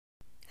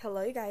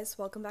Hello, you guys.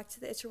 Welcome back to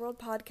the It's Your World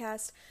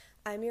podcast.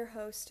 I'm your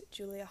host,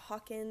 Julia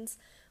Hawkins.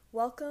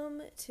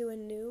 Welcome to a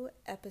new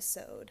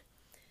episode.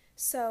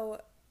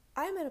 So,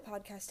 I'm in a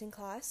podcasting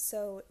class,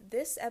 so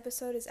this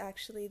episode is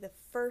actually the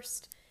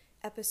first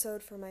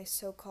episode for my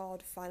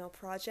so-called final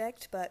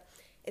project, but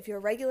if you're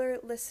a regular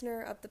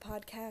listener of the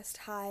podcast,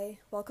 hi,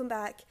 welcome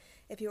back.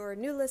 If you're a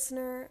new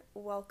listener,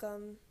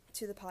 welcome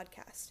to the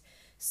podcast.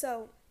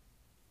 So,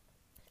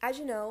 as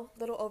you know,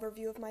 little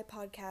overview of my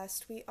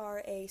podcast, we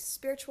are a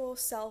spiritual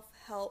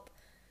self-help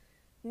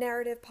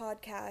narrative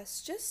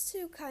podcast just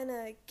to kind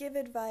of give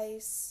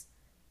advice,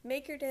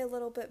 make your day a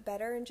little bit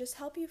better, and just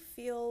help you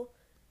feel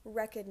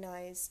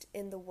recognized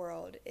in the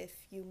world if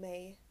you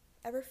may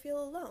ever feel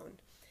alone.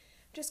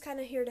 Just kind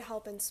of here to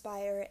help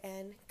inspire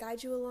and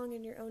guide you along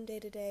in your own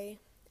day-to-day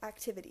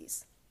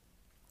activities.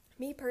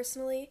 Me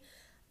personally,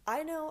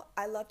 I know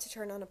I love to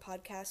turn on a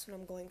podcast when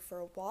I'm going for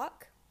a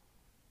walk.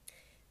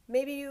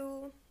 Maybe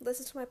you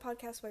listen to my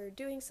podcast while you're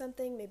doing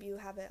something. Maybe you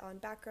have it on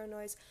background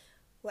noise.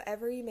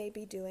 Whatever you may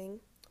be doing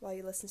while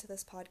you listen to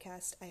this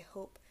podcast, I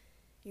hope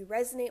you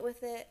resonate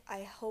with it.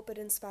 I hope it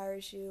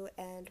inspires you.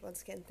 And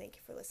once again, thank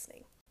you for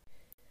listening.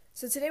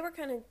 So today we're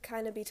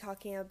kind of be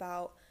talking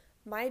about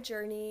my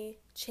journey,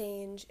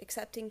 change,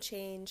 accepting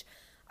change.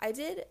 I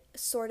did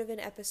sort of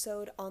an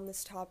episode on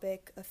this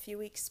topic a few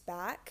weeks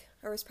back,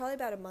 or it was probably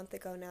about a month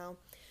ago now.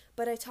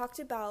 But I talked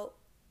about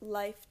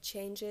life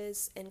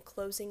changes and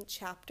closing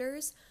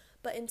chapters,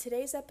 but in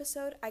today's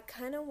episode I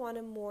kind of want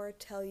to more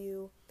tell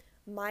you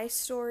my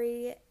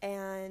story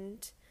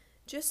and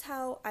just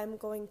how I'm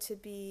going to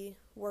be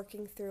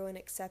working through and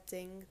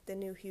accepting the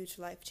new huge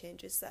life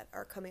changes that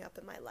are coming up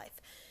in my life.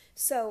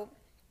 So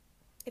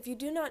if you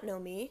do not know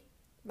me,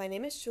 my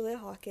name is Julia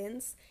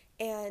Hawkins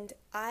and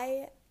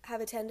I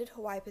have attended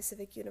Hawaii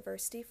Pacific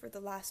University for the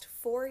last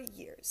 4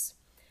 years.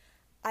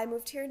 I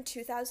moved here in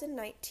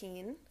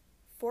 2019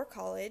 for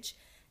college.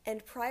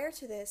 And prior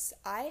to this,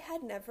 I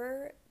had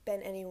never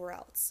been anywhere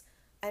else.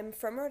 I'm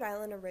from Rhode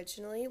Island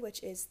originally,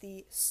 which is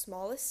the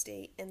smallest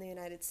state in the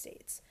United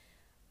States.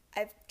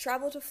 I've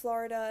traveled to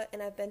Florida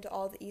and I've been to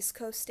all the East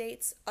Coast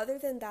states. Other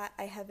than that,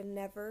 I have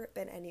never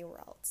been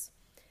anywhere else.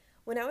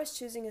 When I was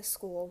choosing a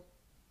school,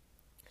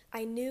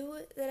 I knew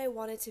that I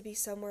wanted to be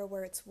somewhere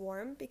where it's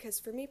warm because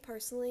for me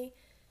personally,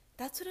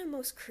 that's when I'm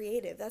most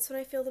creative. That's when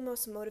I feel the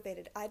most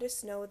motivated. I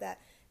just know that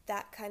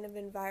kind of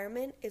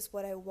environment is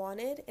what I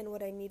wanted and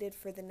what I needed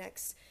for the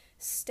next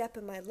step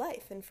in my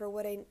life and for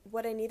what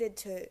I needed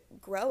to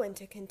grow and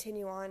to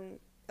continue on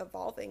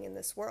evolving in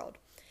this world.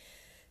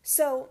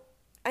 So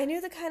I knew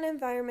the kind of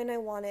environment I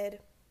wanted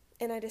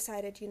and I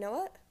decided, you know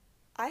what?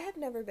 I have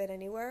never been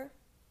anywhere.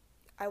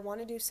 I want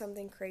to do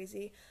something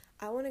crazy.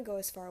 I want to go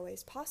as far away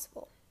as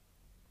possible.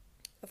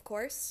 Of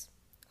course,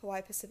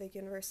 Hawaii Pacific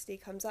University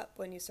comes up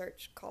when you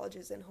search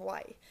colleges in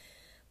Hawaii.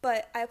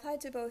 But I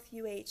applied to both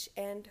UH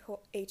and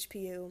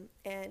HPU,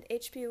 and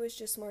HPU was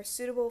just more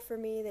suitable for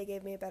me. They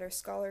gave me a better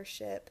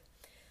scholarship.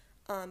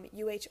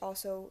 UH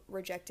also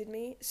rejected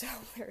me, so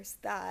there's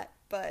that.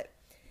 But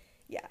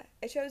yeah,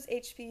 I chose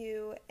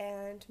HPU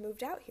and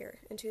moved out here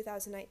in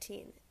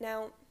 2019.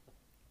 Now,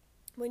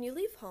 when you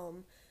leave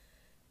home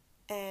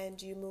and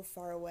you move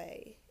far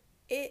away,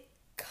 it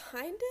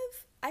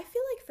I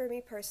feel like for me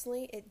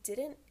personally, it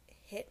didn't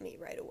hit me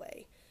right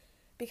away.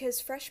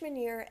 Because freshman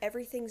year,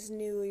 everything's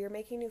new, you're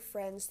making new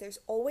friends, there's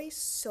always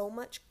so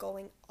much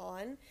going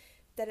on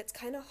that it's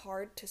kind of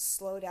hard to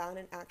slow down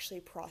and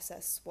actually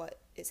process what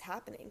is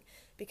happening.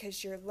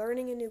 Because you're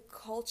learning a new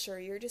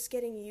culture, you're just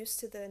getting used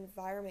to the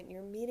environment,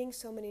 you're meeting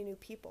so many new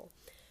people.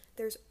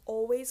 There's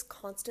always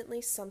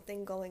constantly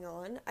something going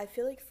on. I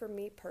feel like for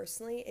me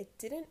personally, it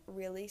didn't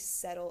really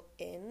settle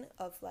in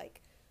of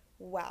like,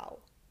 wow,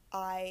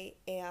 I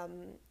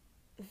am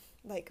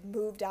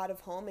moved out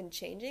of home and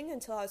changing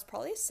until I was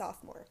probably a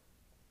sophomore.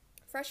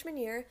 Freshman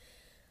year,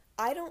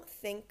 I don't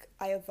think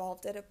I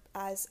evolved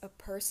as a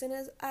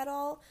person at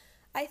all.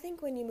 I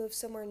think when you move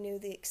somewhere new,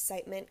 the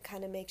excitement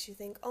kind of makes you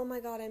think, oh my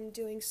god, I'm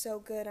doing so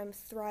good, I'm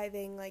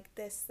thriving, like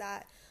this,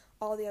 that,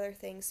 all the other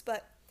things.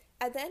 But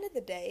at the end of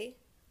the day,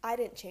 I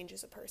didn't change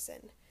as a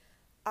person.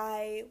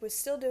 I was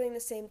still doing the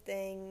same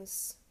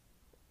things,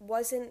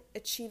 wasn't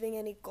achieving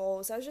any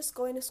goals. I was just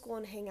going to school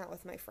and hang out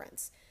with my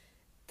friends.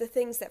 The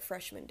things that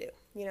freshmen do,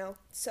 you know?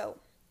 So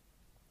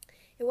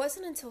it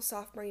wasn't until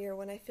sophomore year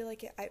when I feel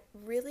like it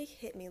really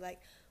hit me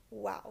like,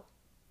 wow,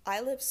 I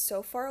live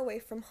so far away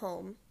from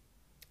home.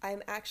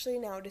 I'm actually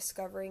now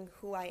discovering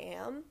who I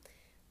am,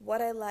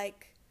 what I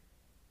like,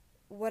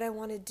 what I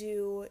want to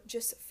do,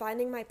 just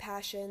finding my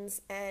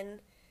passions.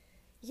 And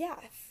yeah,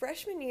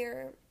 freshman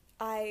year,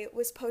 I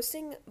was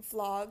posting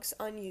vlogs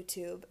on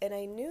YouTube and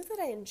I knew that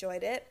I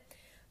enjoyed it,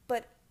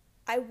 but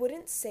I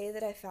wouldn't say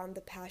that I found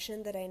the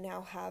passion that I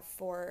now have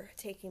for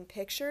taking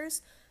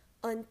pictures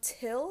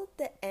until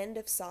the end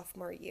of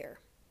sophomore year.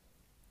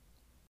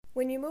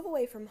 When you move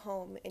away from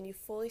home and you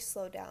fully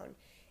slow down,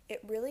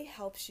 it really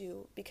helps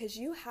you because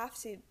you have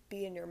to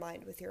be in your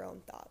mind with your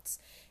own thoughts.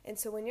 And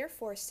so when you're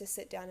forced to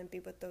sit down and be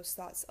with those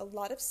thoughts, a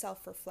lot of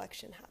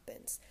self-reflection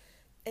happens.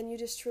 and you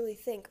just truly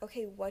think,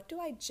 okay, what do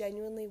I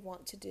genuinely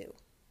want to do?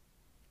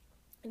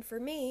 And for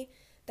me,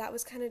 that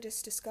was kind of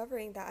just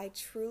discovering that I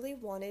truly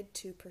wanted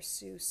to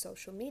pursue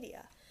social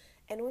media.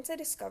 And once I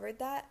discovered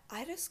that,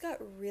 I just got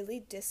really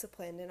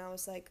disciplined, and I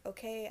was like,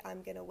 okay,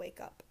 I'm going to wake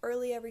up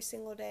early every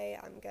single day.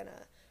 I'm going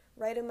to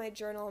write in my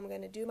journal. I'm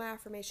going to do my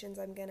affirmations.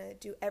 I'm going to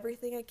do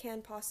everything I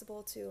can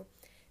possible to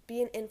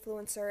be an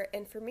influencer.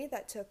 And for me,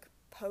 that took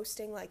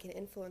posting like an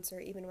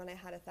influencer even when I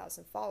had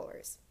 1,000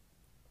 followers.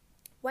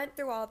 Went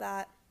through all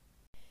that.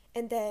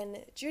 And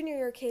then junior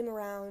year came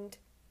around,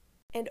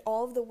 and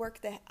all of the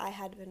work that I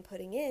had been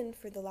putting in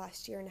for the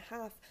last year and a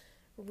half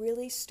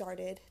really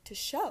started to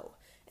show.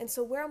 And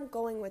so where I'm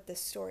going with this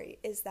story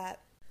is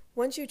that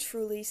once you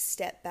truly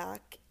step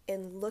back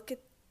and look at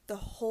the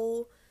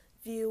whole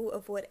view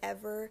of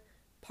whatever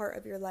part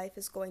of your life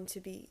is going to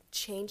be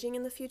changing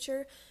in the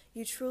future,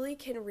 you truly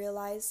can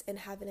realize and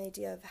have an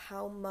idea of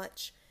how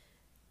much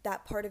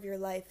that part of your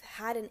life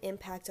had an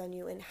impact on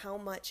you and how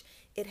much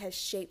it has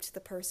shaped the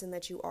person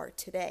that you are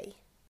today.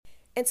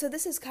 And so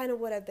this is kind of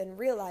what I've been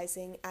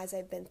realizing as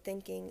I've been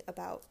thinking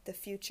about the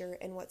future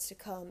and what's to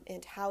come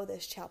and how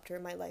this chapter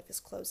in my life is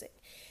closing,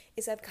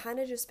 is I've kind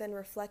of just been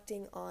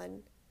reflecting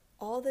on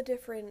all the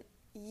different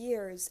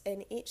years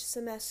and each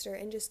semester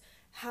and just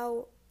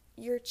how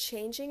you're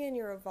changing and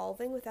you're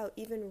evolving without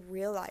even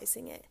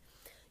realizing it.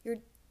 Your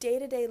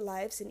day-to-day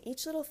lives and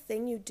each little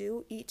thing you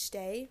do each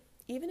day,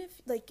 even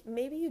if like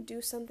maybe you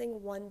do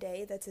something one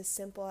day that's as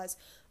simple as,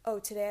 oh,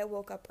 today I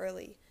woke up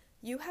early.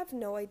 You have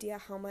no idea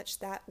how much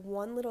that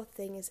one little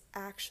thing is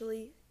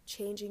actually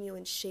changing you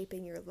and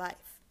shaping your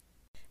life.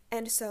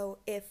 And so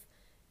if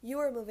you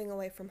are moving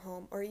away from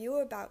home or you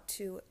are about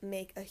to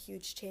make a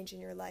huge change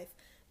in your life,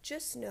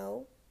 just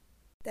know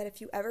that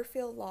if you ever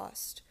feel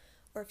lost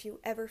or if you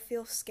ever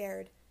feel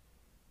scared,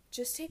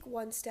 just take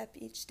one step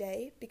each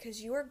day,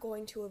 because you are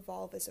going to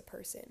evolve as a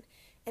person.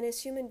 And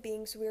as human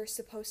beings, we are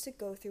supposed to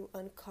go through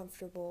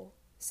uncomfortable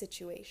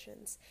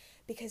situations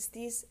because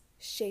these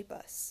shape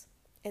us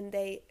and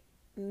they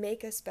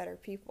make us better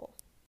people.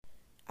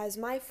 As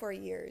my 4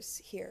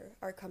 years here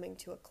are coming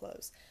to a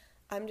close,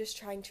 I'm just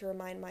trying to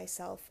remind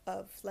myself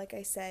of, like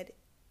I said,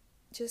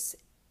 just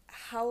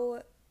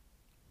how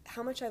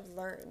much I've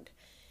learned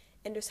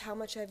and just how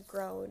much I've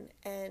grown,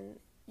 and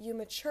you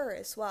mature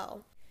as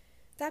well.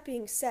 That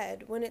being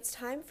said, when it's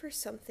time for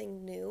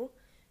something new,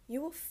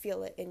 you will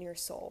feel it in your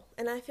soul.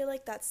 And I feel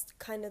like that's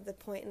kind of the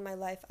point in my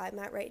life I'm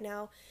at right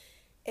now.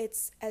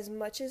 It's as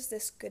much as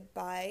this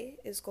goodbye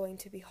is going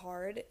to be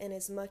hard and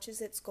as much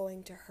as it's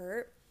going to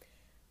hurt,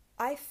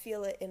 I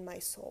feel it in my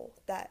soul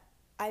that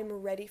I'm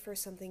ready for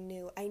something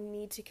new. I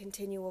need to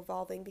continue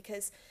evolving,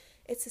 because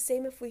it's the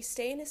same if we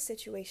stay in a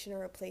situation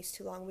or a place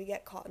too long, we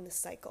get caught in the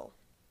cycle.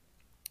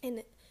 And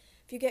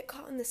if you get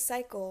caught in the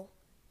cycle,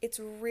 it's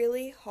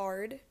really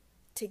hard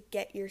to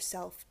get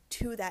yourself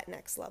to that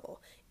next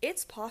level.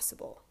 It's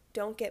possible,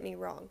 don't get me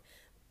wrong,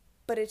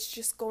 but it's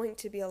just going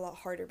to be a lot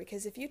harder,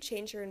 because if you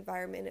change your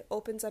environment, it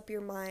opens up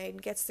your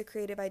mind, gets the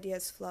creative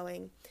ideas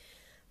flowing.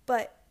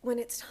 But when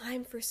it's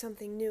time for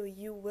something new,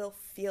 you will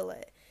feel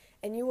it,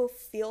 and you will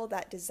feel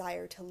that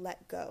desire to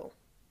let go.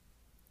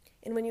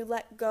 And when you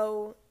let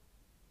go,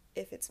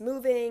 if it's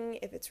moving,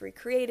 if it's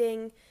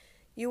recreating,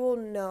 you will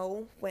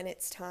know when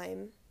it's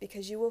time,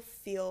 because you will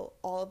feel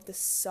all of the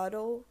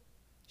subtle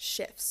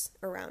shifts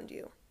around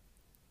you.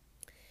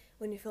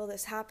 When you feel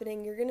this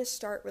happening, you're going to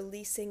start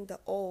releasing the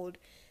old,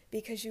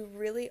 because you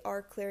really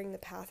are clearing the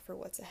path for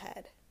what's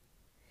ahead.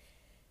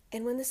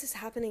 And when this is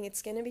happening,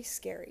 it's going to be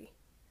scary,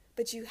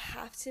 but you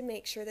have to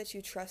make sure that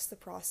you trust the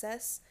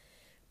process,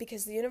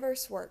 because the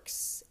universe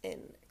works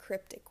in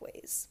cryptic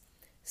ways.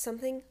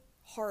 Something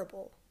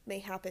horrible may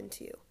happen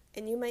to you,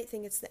 and you might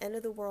think it's the end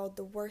of the world,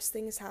 the worst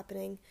thing is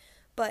happening,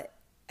 but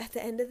at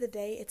the end of the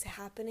day, it's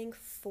happening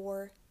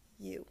for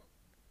you.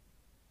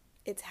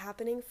 It's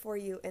happening for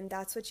you, and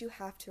that's what you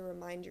have to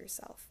remind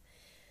yourself.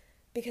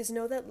 Because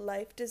know that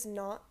life does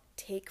not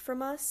take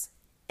from us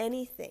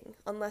anything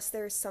unless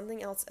there is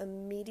something else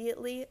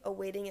immediately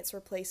awaiting its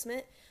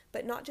replacement,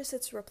 but not just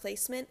its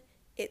replacement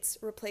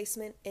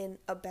in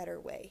a better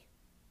way.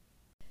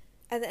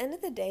 At the end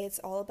of the day, it's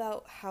all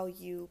about how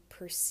you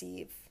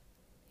perceive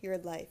your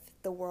life,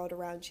 the world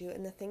around you,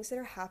 and the things that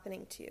are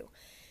happening to you.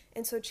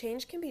 And so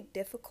change can be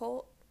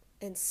difficult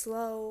and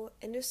slow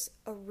and just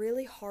a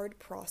really hard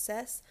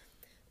process,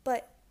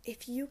 but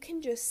if you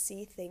can just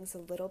see things a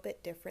little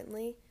bit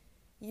differently,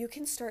 you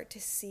can start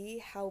to see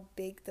how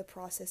big the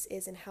process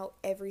is and how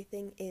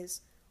everything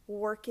is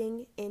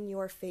working in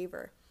your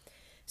favor.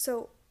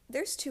 So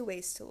there's two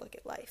ways to look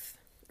at life,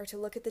 or to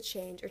look at the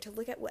change, or to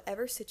look at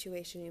whatever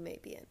situation you may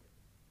be in.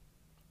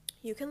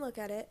 You can look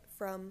at it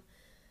from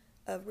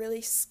a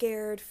really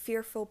scared,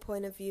 fearful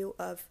point of view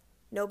of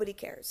nobody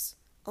cares.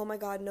 Oh my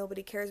God,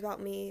 nobody cares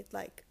about me.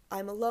 Like,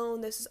 I'm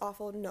alone. This is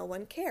awful. No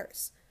one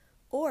cares.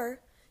 Or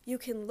you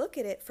can look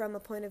at it from a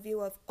point of view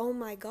of, oh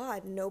my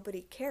God,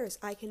 nobody cares.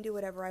 I can do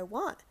whatever I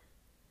want.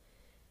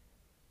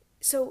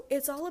 So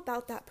it's all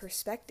about that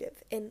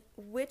perspective, and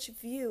which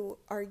view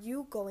are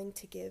you going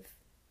to give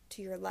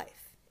to your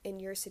life in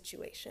your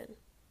situation?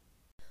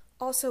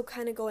 also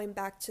kind of going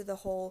back to the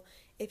whole,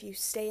 if you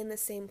stay in the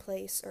same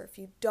place or if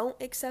you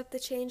don't accept the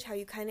change, how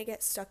you kind of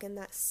get stuck in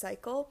that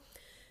cycle.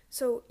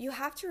 So you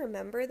have to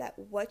remember that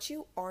what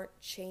you aren't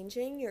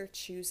changing, you're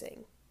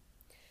choosing.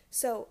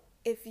 So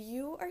if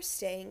you are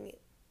staying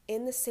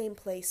in the same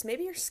place,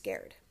 maybe you're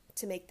scared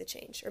to make the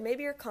change, or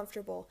maybe you're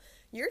comfortable,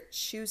 you're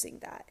choosing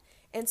that.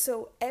 And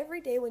so every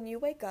day when you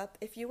wake up,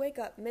 if you wake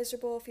up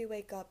miserable, if you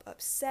wake up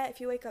upset,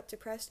 if you wake up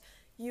depressed,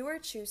 you are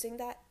choosing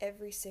that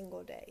every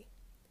single day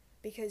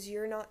because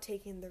you're not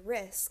taking the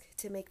risk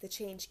to make the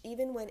change,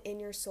 even when in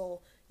your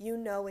soul you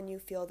know and you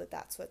feel that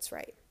that's what's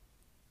right.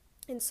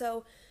 And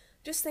so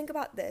just think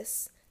about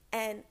this.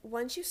 And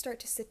once you start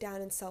to sit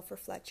down and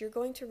self-reflect, you're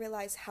going to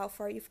realize how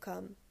far you've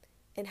come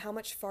and how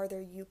much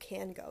farther you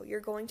can go. You're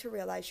going to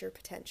realize your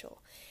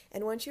potential.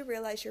 And once you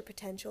realize your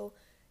potential,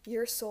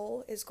 your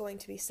soul is going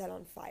to be set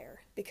on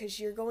fire because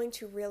you're going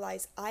to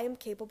realize, I am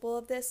capable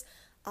of this.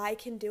 I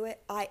can do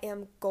it. I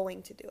am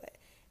going to do it.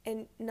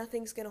 And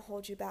nothing's going to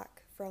hold you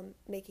back from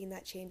making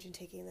that change and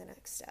taking the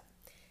next step.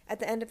 At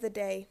the end of the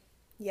day,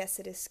 yes,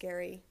 it is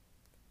scary.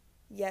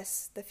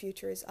 Yes, the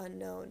future is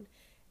unknown.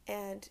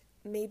 And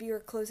maybe you're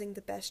closing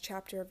the best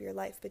chapter of your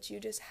life, but you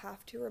just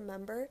have to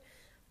remember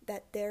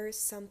that there is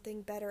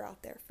something better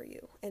out there for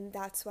you. And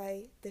that's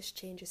why this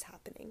change is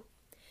happening.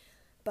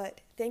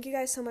 But thank you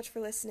guys so much for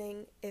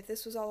listening. If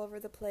this was all over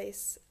the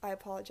place, I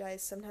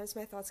apologize. Sometimes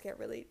my thoughts get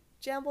really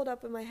jumbled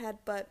up in my head,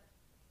 but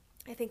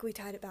I think we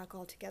tied it back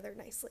all together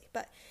nicely.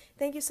 But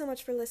thank you so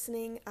much for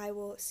listening. I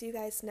will see you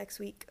guys next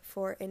week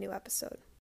for a new episode.